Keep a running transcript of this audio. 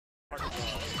part of the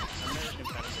American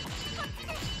benefit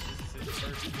community. This is his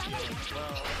first video as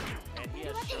well, and he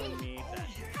has shown me that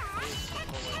his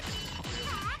bullet is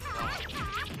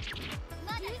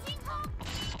really strong.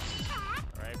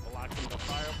 Alright, blocking the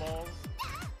fireballs.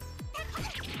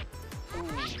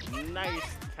 Ooh, nice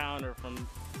counter from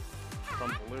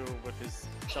Blue with his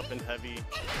jump and heavy.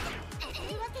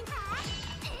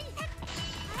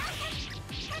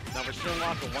 Now with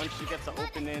Shinwalker, once you get to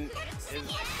opening, is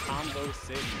combo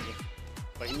city.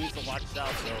 But he needs to watch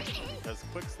out though, because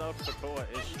quick stuff Kokoa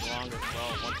is strong as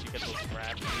well once you get those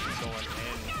grab beats going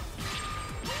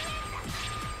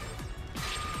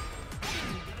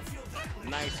in.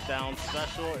 Nice down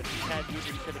special. If you had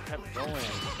meter, you could have kept going.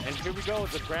 And here we go,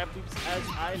 the grab loops as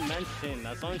I mentioned.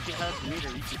 As long as you have meter,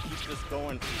 you can keep this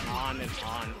going on and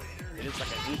on. It is like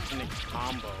an infinite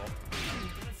combo.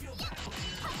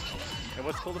 And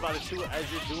what's cool about it too, as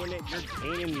you're doing it, you're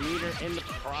gaining meter in the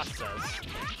process.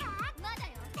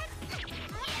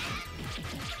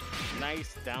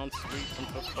 Nice down sweep from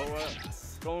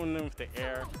Kokoa, going in with the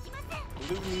air.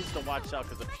 Blue needs to watch out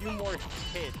because a few more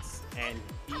hits and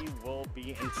he will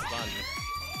be in stun.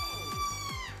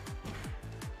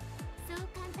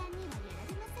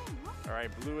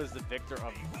 Alright, Blue is the victor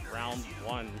of round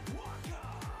 1.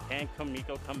 Can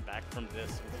Kamiko come back from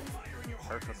this with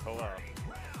her Kokoa?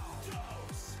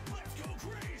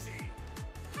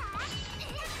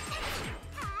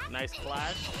 Nice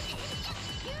flash.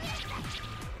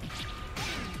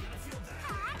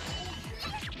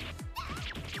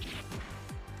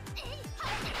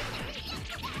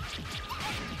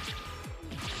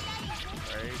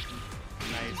 Alright,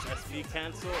 nice SV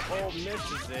cancel. Oh,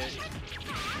 misses it.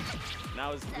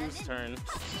 Now it's Blue's turn.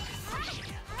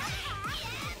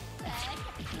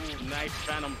 Ooh, nice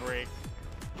Phantom Break.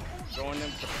 Going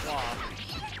in for flop.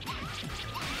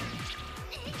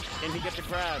 Can he get the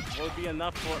grab? Will it be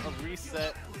enough for a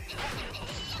reset?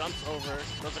 Jumps over,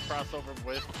 does a crossover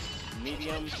with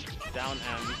medium down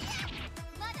M.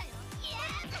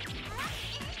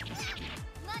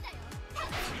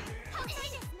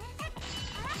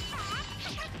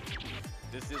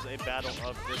 This is a battle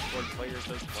of Discord players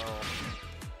as well.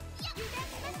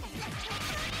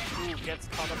 Ooh, gets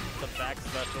caught up with the back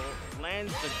special,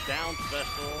 lands the down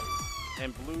special,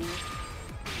 and Blue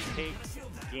takes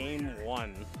game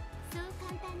 1.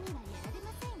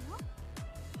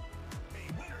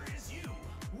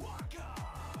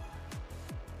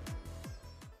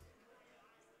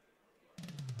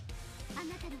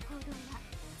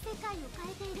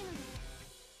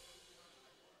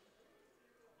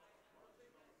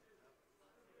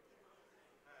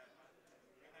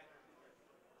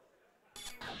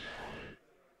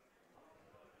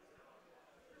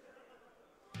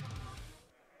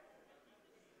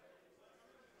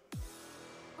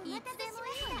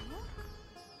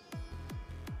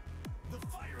 The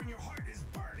fire in your heart is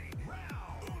burning.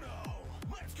 Round uno.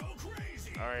 Let's go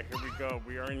crazy. All right, here we go.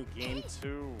 We are in game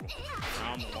 2,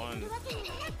 round 1.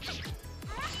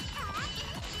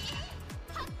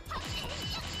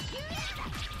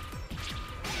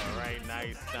 All right,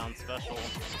 nice down special.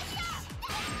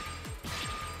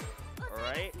 All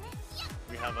right,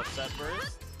 we have a set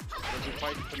burst. Doesn't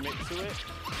quite commit to it.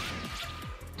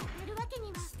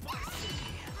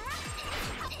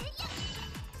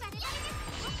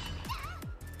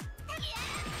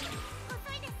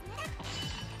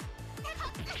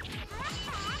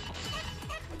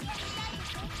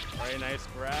 Alright, nice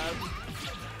grab.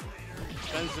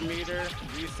 Spends the meter,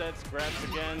 resets, grabs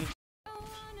again.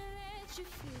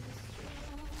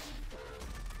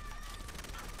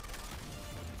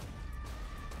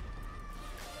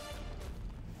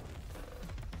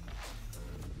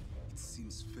 It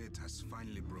seems fate has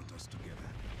finally brought us together.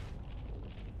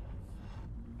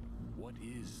 What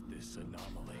is this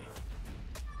anomaly?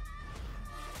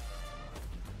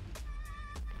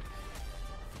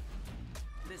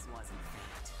 This wasn't fate.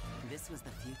 This was the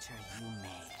future you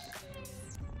made.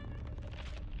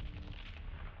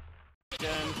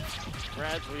 Again,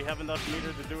 grabs, we have enough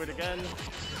meter to do it again.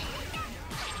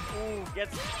 Ooh,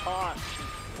 gets caught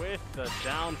with the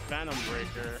down Phantom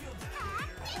Breaker.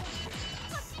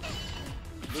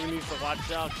 Blue needs to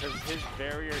watch out because his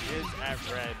barrier is at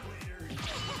red.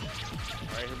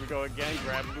 Alright, here we go again.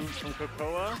 Grab loot from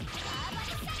Kokoa.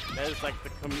 That is like the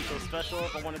Kamiko special,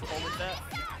 if I want to call it that.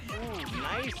 Ooh,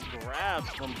 nice grab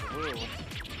from Blue.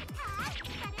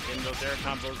 Getting those air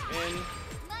combos in.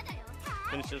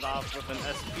 Finishes off with an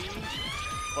SP.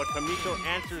 But Kamiko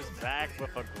answers back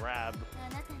with a grab.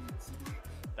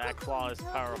 That claw is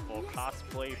powerful.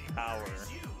 Cosplay power.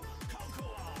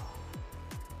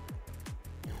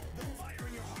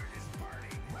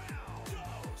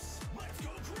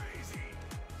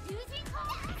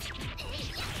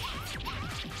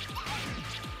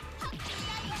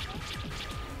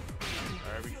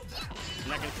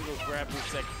 those grab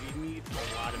moves that you need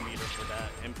a lot of meter for that.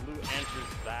 And Blue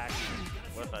answers back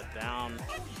with a down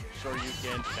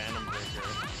Shoryuken Phantom Breaker.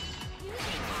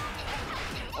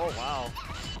 Oh wow.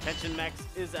 Tension Max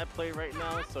is at play right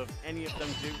now, so if any of them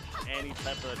do any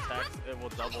type of attacks, it will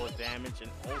double the damage.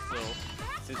 And also,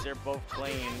 since they're both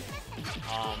playing,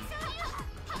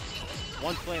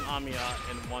 one's playing Amiya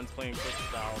and one's playing Quick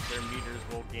Style, their meters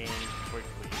will gain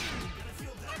quickly.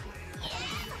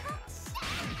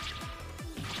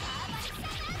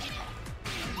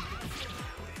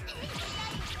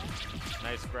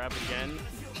 Nice grab again,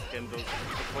 getting those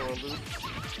Kokoro loops.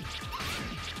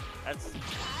 That's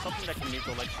something that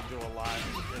Kamiko likes to do a lot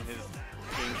in his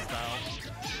game style.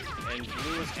 And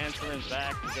Blue is answering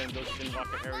back, getting those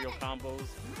Shinwaka aerial combos.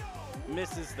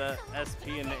 Misses the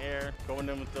SP in the air, going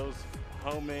in with those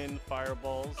home-in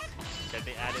fireballs that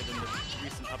they added in the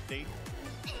recent update.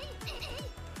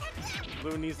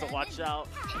 Blue needs to watch out,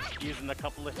 using a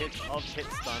couple of hits of hit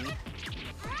stun.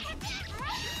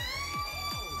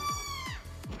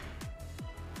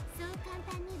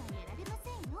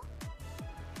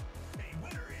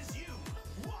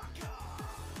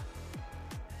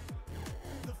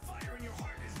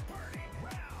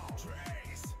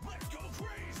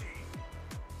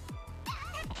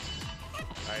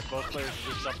 Alright, both players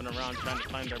are just jumping around trying to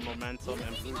find their momentum,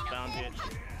 and Blue found it,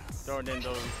 throwing in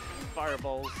those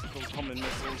fireballs, those homing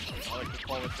missiles, I like to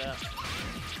call it that.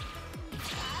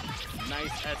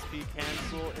 Nice SP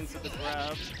cancel into the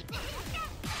grab.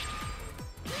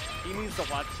 He needs to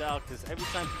watch out, because every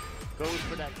time he goes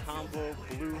for that combo,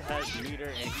 Blue has meter,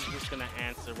 and he's just going to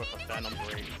answer with a Phantom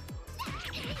Break.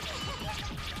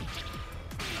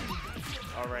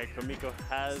 Alright, Kamiko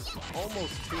has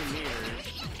almost 2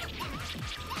 meters.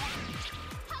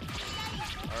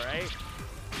 Alright,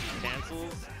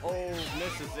 cancels. Oh,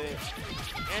 misses it.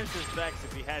 Answers back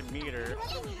if he had meter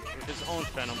with his own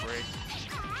Phantom Break.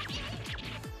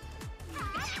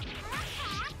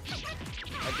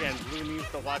 Again, Blue needs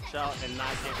to watch out and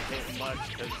not get hit much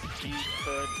because he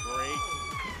could break.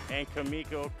 And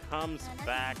Kamiko comes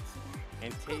back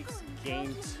and takes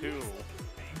game 2.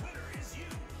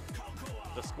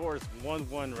 The score is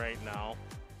 1-1 right now.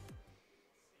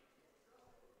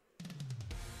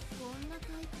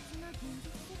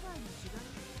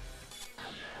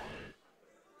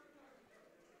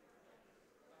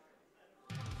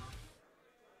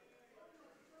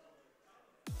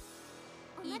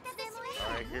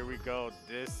 Alright, here we go.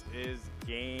 This is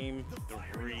game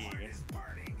 3.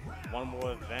 One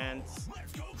will advance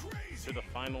to the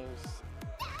finals,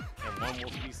 and one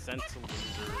will be sent to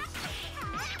losers.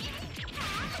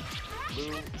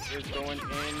 Blue is going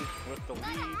in with the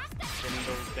lead, getting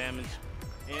those damage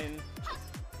in.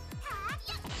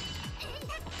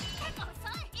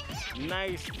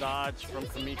 Nice dodge from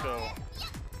Kamiko.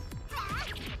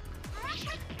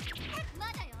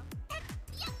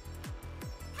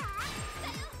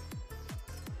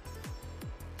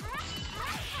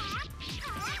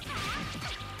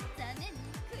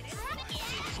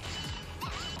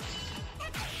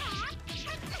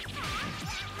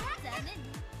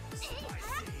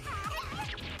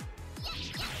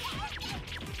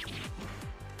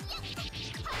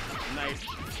 Nice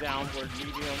downward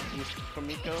medium from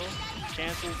Kamiko.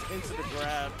 Cancels into the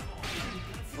grab.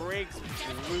 Breaks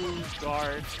Blue's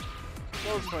guard.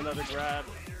 Goes for another grab.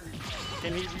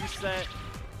 Can he reset?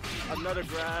 Another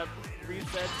grab.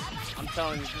 Resets. I'm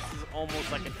telling you, this is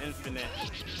almost like an infinite.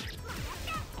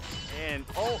 And,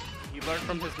 oh, he learned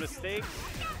from his mistakes.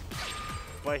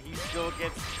 But he still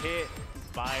gets hit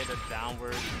by the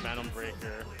downward Phantom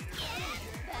Breaker.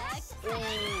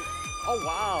 Ooh. Oh,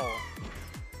 wow.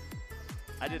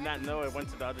 I did not know it went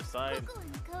to the other side.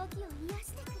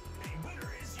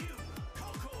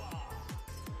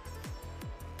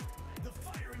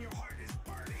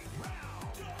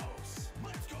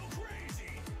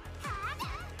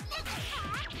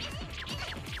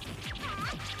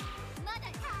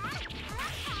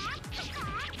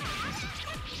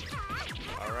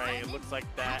 Alright, it looks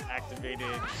like that activated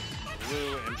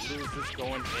Blue, and Blue's just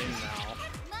going in now.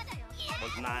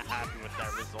 Was not happy with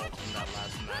that result from that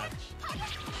last match.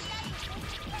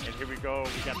 And here we go,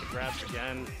 we got the grabs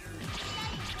again.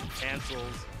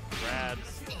 Cancels,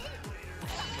 grabs.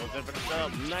 Goes in for the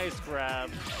sub, nice grab.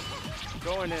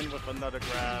 Going in with another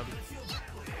grab.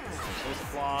 Those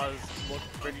claws look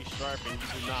pretty sharp and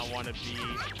you do not want to be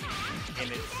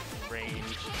in its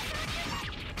range.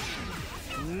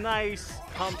 Nice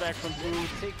comeback from Blue,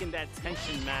 taking that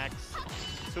tension max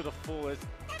to the fullest.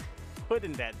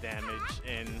 Putting that damage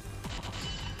in.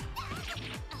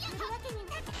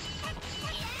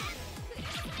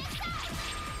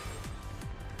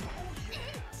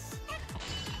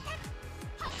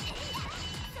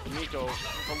 Kamiko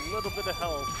with a little bit of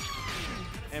help,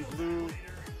 and Blue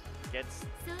gets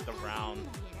the round.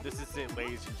 This is it,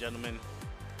 ladies and gentlemen.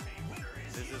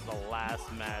 This is the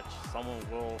last match. Someone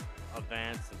will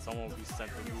advance and someone will be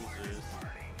sent to losers.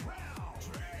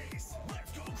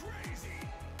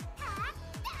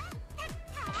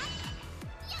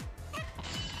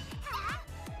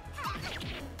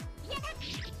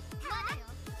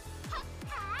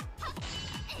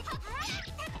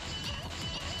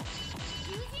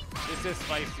 This is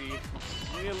spicy.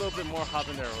 We need a little bit more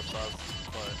habanero sauce,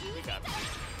 but we got this.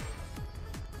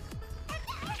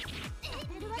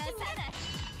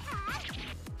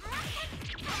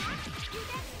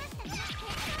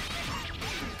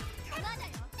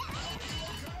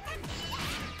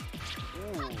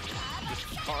 Ooh, just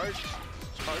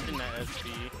charging that SP,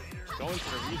 going to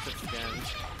the resets again.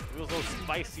 Those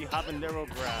spicy habanero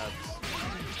grabs.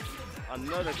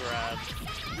 Another grab,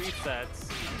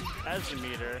 resets, has the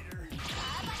meter.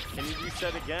 Can you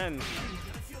reset again?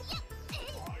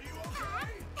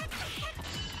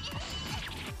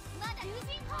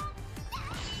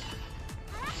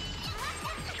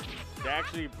 They're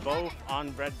actually both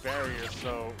on red barrier,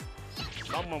 so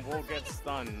someone will get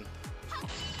stunned.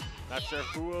 Not sure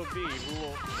who will be, who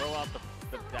will throw out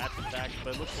the dash attack,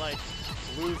 but it looks like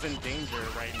Blue's in danger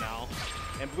right now.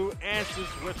 And Blue answers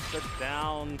with the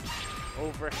down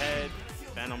overhead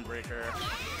Phantom Breaker.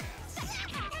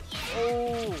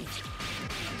 Oh!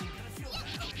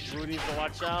 Blue needs to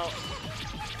watch out.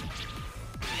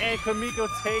 And Kamiko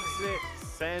takes it,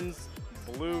 sends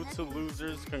Blue to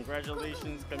losers.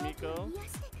 Congratulations, Kamiko,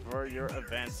 for your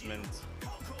advancement.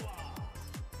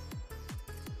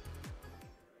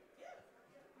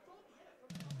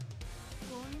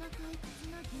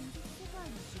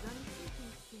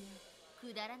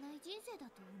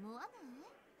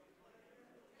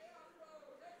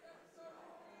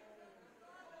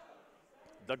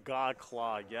 The God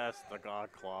Claw, yes, the God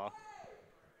Claw.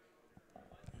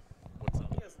 What's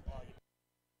up?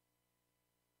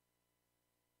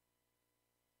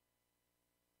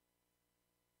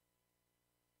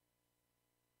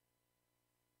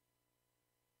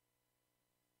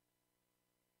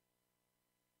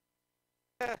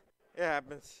 It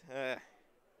happens.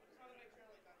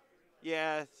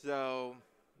 Yeah, so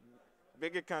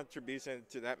bigger contribution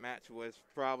to that match was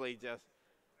probably just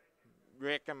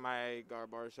wrecking my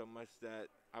guard bar so much that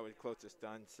I was close to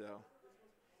stun. So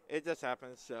it just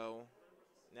happened. So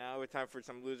now it's time for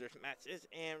some losers matches,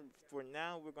 and for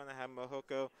now we're gonna have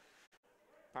Mohoko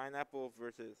Pineapple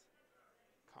versus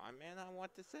Conman. I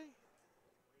want to say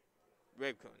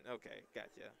Ravecoon. Okay,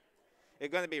 gotcha.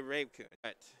 It's gonna be Ravecoon,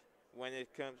 but when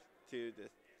it comes to the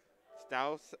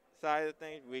style side of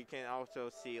things, we can also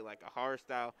see like a hard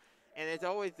style, and it's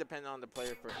always dependent on the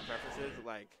player's preferences,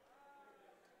 like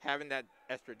having that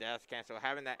extra dash cancel,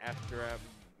 having that extra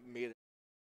meter.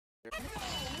 Alright,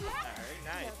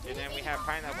 nice. And then we have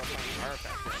Pineapple playing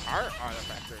Artifactor. Art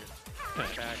Artifactor. In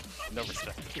fact. No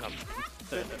respect.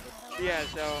 Yeah,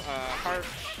 so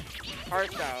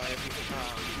hard style.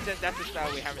 Since that's the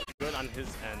style we haven't. Good on his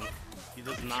end. He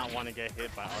does not want to get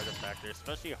hit by Artifactor,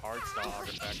 especially hard style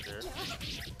Artifactor.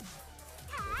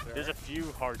 There's a few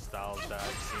hard styles that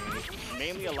I've seen.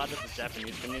 Mainly a lot of the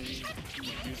Japanese community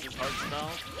uses hard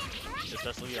style,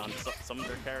 especially on some of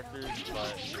their characters,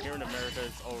 but here in America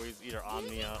it's always either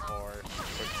Omnia or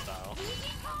quick style.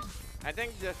 I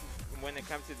think just when it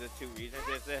comes to the two reasons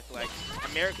is this, like,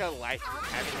 America likes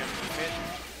having their movement.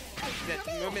 Since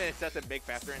movement is such a big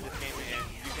factor in this game, and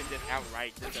you can just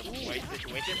outright just avoid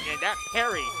situations, and that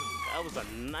parry! That was a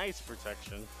nice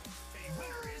protection.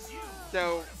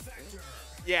 So,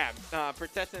 yeah,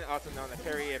 protection, also known as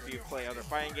parry if you play other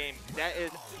fighting games, that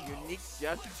is unique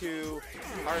just to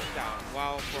hard style.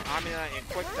 While for Omnia and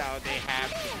quick style, they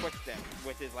have the quick step,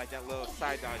 which is like that little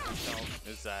side dodge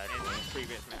you saw in the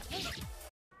previous match.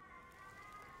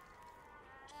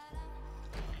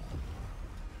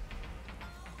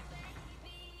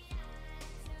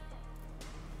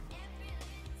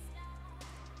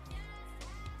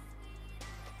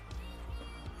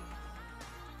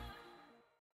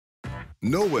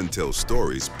 No one tells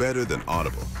stories better than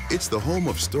Audible. It's the home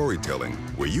of storytelling,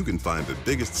 where you can find the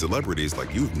biggest celebrities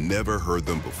like you've never heard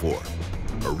them before.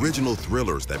 Original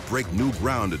thrillers that break new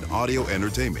ground in audio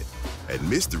entertainment, and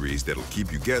mysteries that'll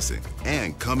keep you guessing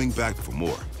and coming back for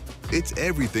more. It's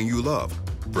everything you love,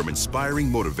 from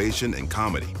inspiring motivation and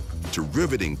comedy to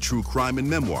riveting true crime and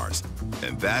memoirs.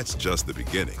 And that's just the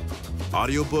beginning.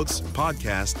 Audiobooks,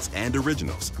 podcasts, and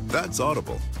originals. That's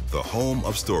Audible, the home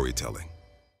of storytelling.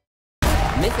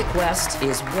 Mythic Quest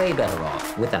is way better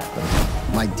off without them.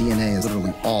 My DNA is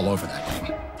literally all over that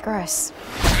thing. Gross.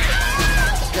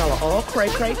 Y'all are all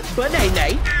cray-cray, but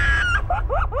nay-nay.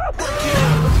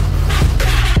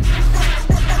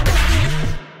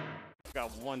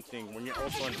 Got one thing, when you're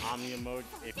also in Omnia mode,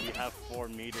 if you have 4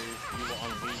 meters, you will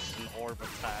unleash an orb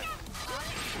attack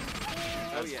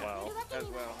as well. As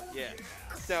well, yeah.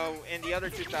 So in the other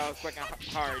two styles, quick and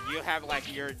hard, you have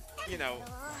like your, you know,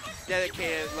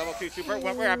 dedicated level 2 super,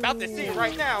 what we're about to see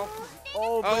right now.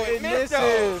 Oh, but it misses.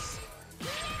 misses!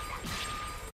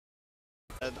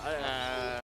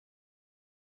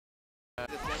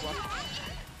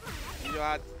 You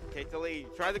know, take the lead.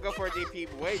 Try to go for a DP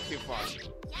way too far.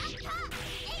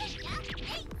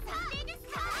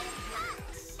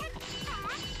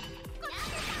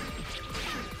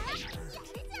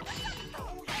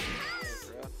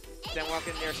 Then walk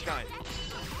in there stunned.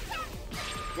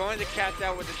 Going to catch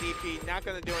out with the DP, not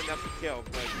going to do enough to kill,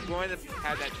 but going to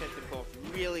have that tension pulse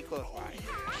really close by.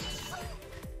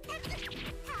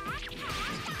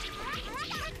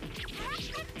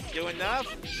 Do enough?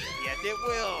 Yes, it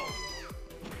will.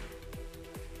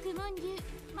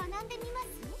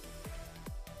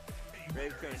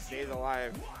 Graves gonna stay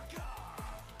alive.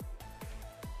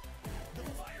 The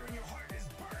fire in your heart is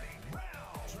burning.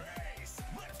 Round. Trace.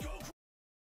 Let's go.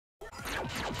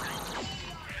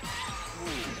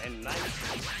 Ooh, and nice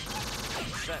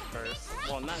set burst.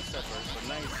 Well, not set burst, but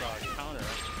nice counter.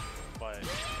 But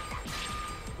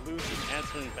Blues is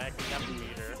answering back. He got the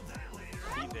meter.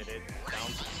 He did it.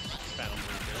 Down Phantom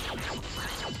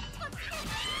Breaker.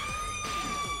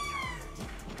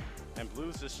 And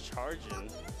Blues is charging.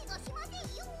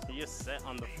 He is set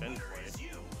on the fin play.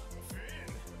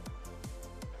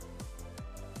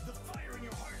 The fire in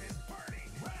your heart is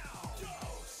burning. Round.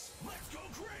 Dose. Let's go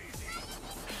crazy.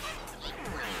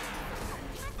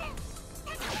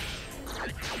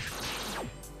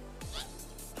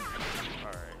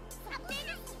 Alright.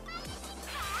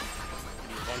 Give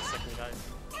me 1 second, guys.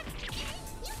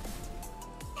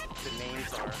 The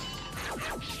names are...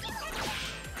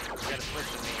 We gotta flip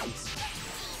the names.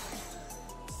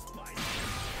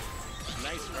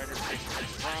 Nice rider pick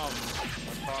from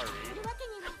Akari.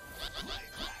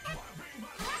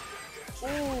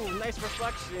 Ooh, nice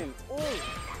reflection. Ooh,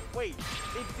 wait,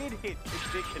 it did hit. It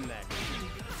did connect.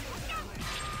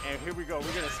 And here we go.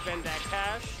 We're gonna spend that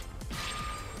cash.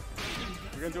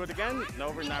 We're gonna do it again?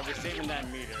 No, we're not. We're saving that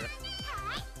meter.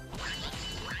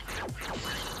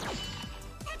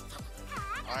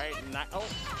 Alright, oh,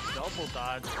 double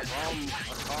dodge from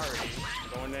Akari.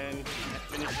 Going in and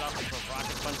finish off with a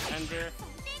rocket punch ender.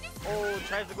 Oh,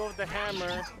 tries to go with the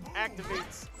hammer.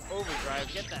 Activates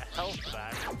overdrive. Get that health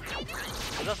back.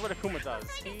 So that's what Akuma does.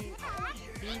 He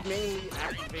mainly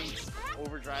activates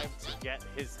overdrive to get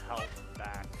his health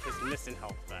back. His missing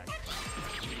health back.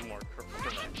 To be more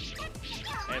correct.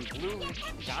 And Blue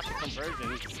got the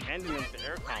conversion. Just ending with the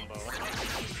air combo.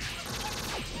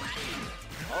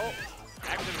 Oh.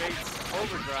 Activates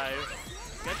overdrive,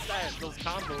 gets those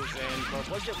combos in, but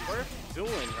was it worth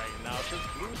doing right now? Because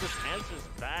Blue just answers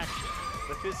back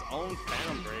with his own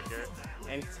Phantom Breaker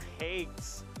and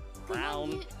takes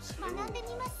round 2. A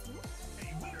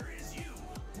winner is you.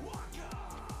 Waka.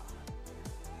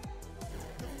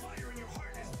 The fire in your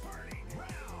heart is burning.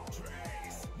 Round.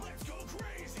 Trace. Let's go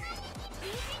crazy.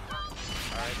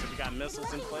 Alright, so we got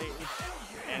missiles in play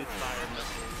and fire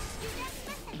missiles.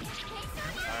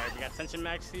 Alright, we got Tension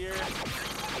Max here.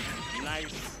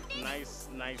 Nice.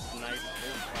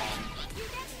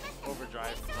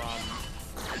 Overdrive from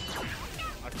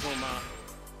Akuma.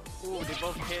 Ooh, they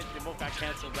both hit. They both got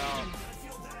canceled out.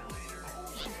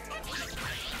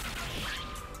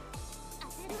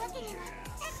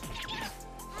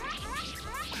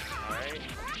 Alright.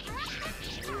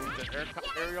 Ooh, the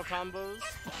aerial combos.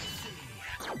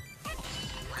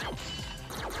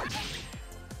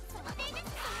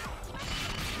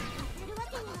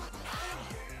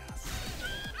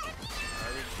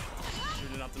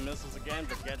 Shooting out the missiles again,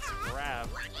 but gets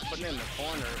grabbed. Putting it in the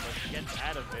corner, but gets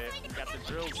out of it. We got the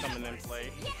drills coming in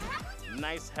play.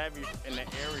 Nice heavy in the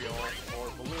aerial for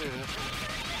Blue.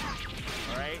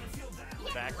 Alright.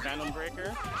 Back Phantom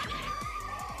Breaker.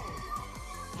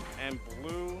 And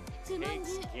Blue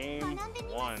takes game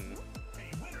 1.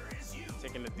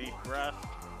 Taking a deep breath.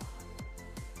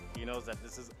 He knows that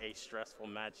this is a stressful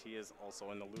match. He is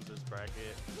also in the loser's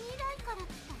bracket.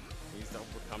 He needs to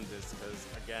overcome this because,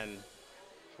 again,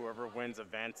 whoever wins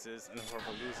advances and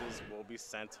whoever loses will be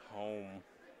sent home.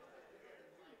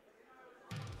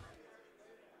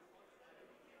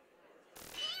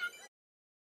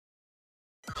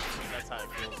 That's how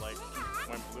it feels like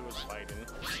when Blue is fighting.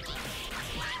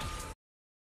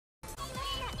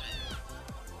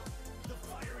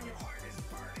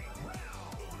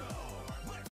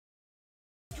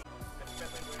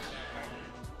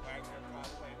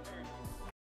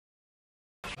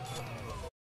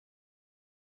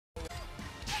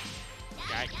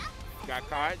 got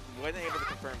caught. Wasn't able to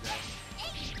confirm that.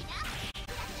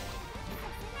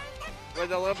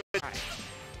 Was a little bit high.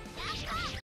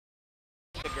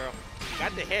 The girl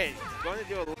got the hit. Going to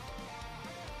do a.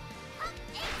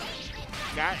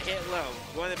 Got hit low.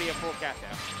 Going to be a full cash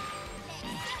out.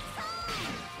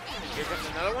 Here comes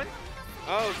another one.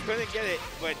 Oh, couldn't get it,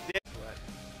 but did.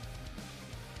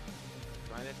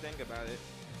 Trying to think about it.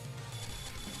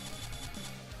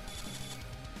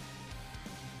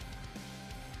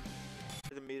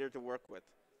 The meter to work with.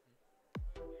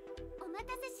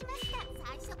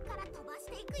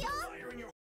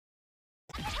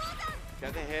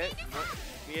 Doesn't hit. Won't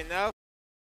be enough.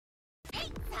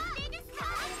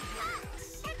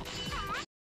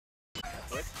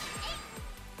 What?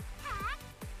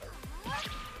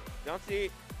 Don't see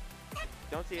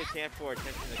a chance for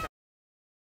attention to come.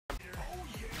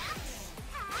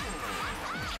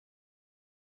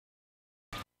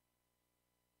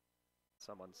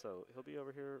 Someone, so he'll be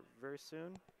over here very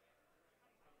soon.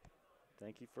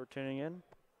 Thank you for tuning in.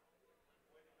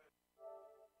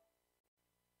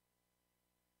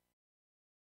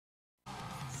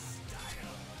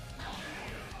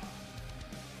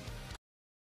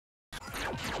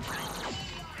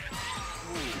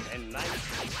 Ooh, and nice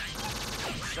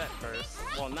set first.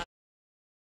 Well, not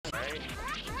right.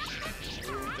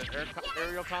 Ooh, the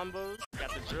aerial combos.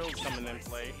 Got the drills coming in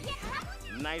play.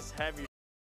 Nice heavy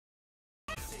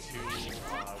to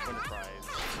winner prize.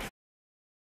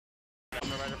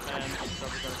 I'm a Rider fan, so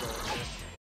we're gonna go with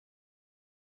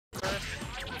it.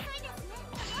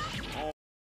 Oh,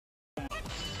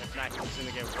 if not, he's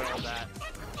gonna get wailed at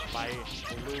by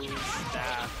blue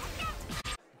staff.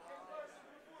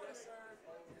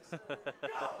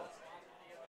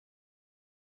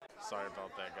 Sorry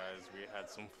about that, guys. We had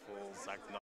some fools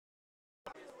acting up.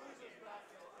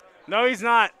 No, he's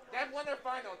not. That's winner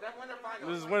finals. That's winner finals.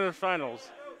 This is winner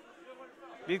finals.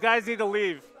 These guys need to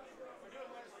leave.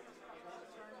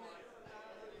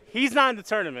 He's not in the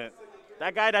tournament.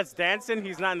 That guy that's dancing,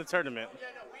 he's not in the tournament.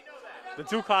 The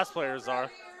two cosplayers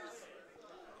are.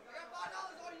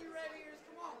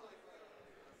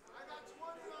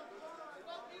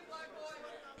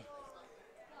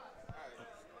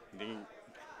 Think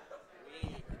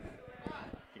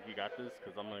you got this?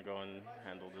 Because I'm going to go and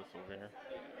handle this over here.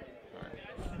 All right.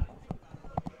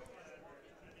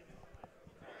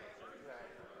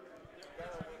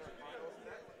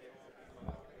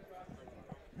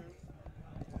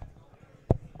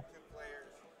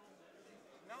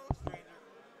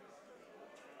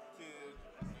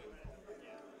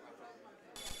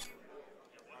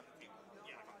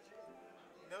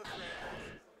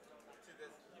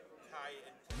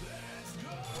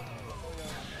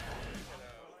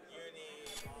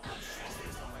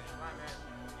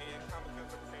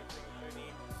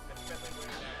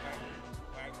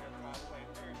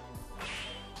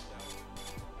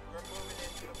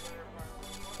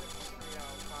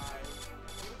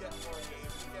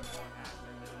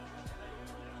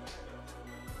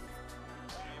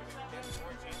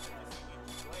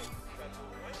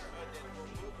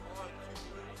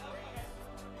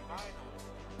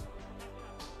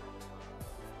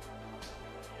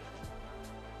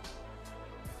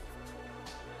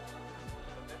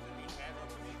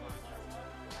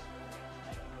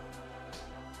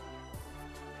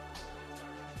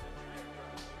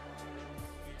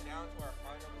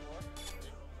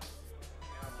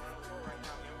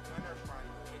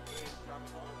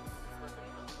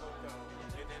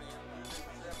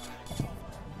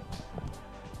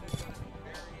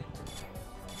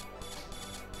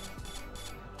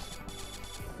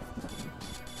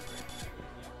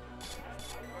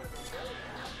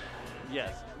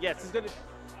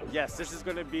 Yes, this is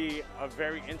gonna be a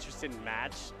very interesting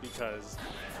match because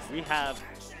we have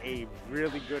a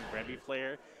really good Remy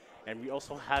player, and we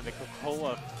also have a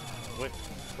Cocoa with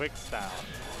quick style.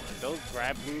 Those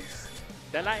grab moves,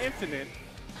 they're not infinite,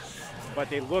 but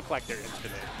they look like they're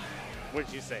infinite.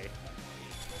 What'd you say?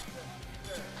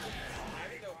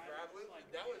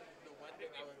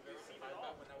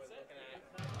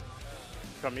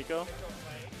 Kamiko?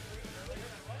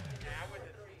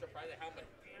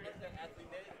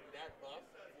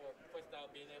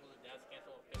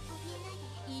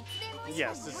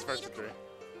 Yes, this is first to three.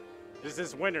 This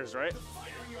is winners, right?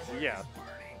 Yeah.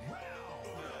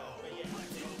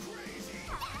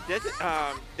 This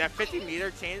that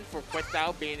 50-meter change for quick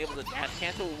style being able to dash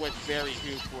cancel was very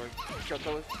huge for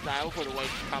Shoko style for the way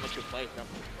Kamiko plays them.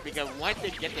 Because once they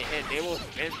get the hit, they will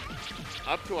spin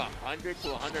up to 100 to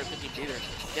 150 meters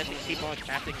just to keep on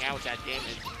casting out that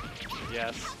damage.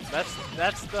 Yes, that's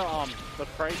the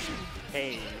price you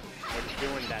pay when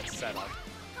doing that setup.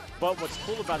 But what's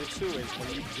cool about it too is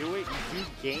when you do it, you do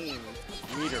gain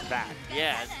meter back.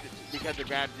 Yeah, because the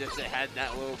grab just had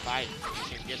that little bite.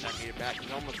 You can get that meter back.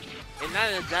 It's almost, it's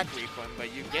not an exact refund,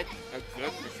 but you get a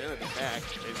good percent of it back.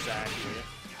 Exactly.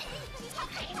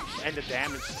 And the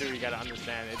damage too, you gotta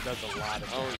understand, it does a lot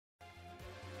of damage.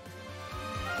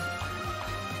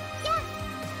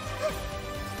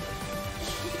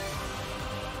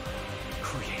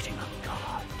 Creating a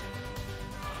god.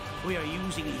 We are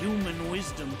using human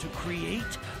wisdom to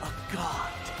create a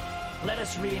god. Let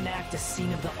us reenact a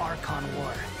scene of the Archon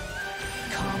War.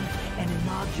 Come and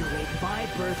inaugurate my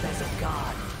birth as a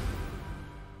god.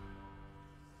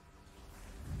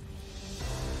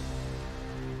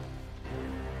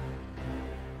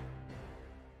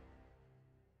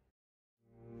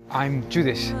 I'm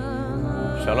Judas.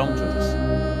 Shalom, Judas.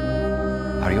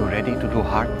 Are you ready to do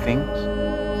hard things?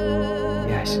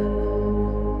 Yes.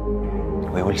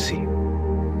 We will see.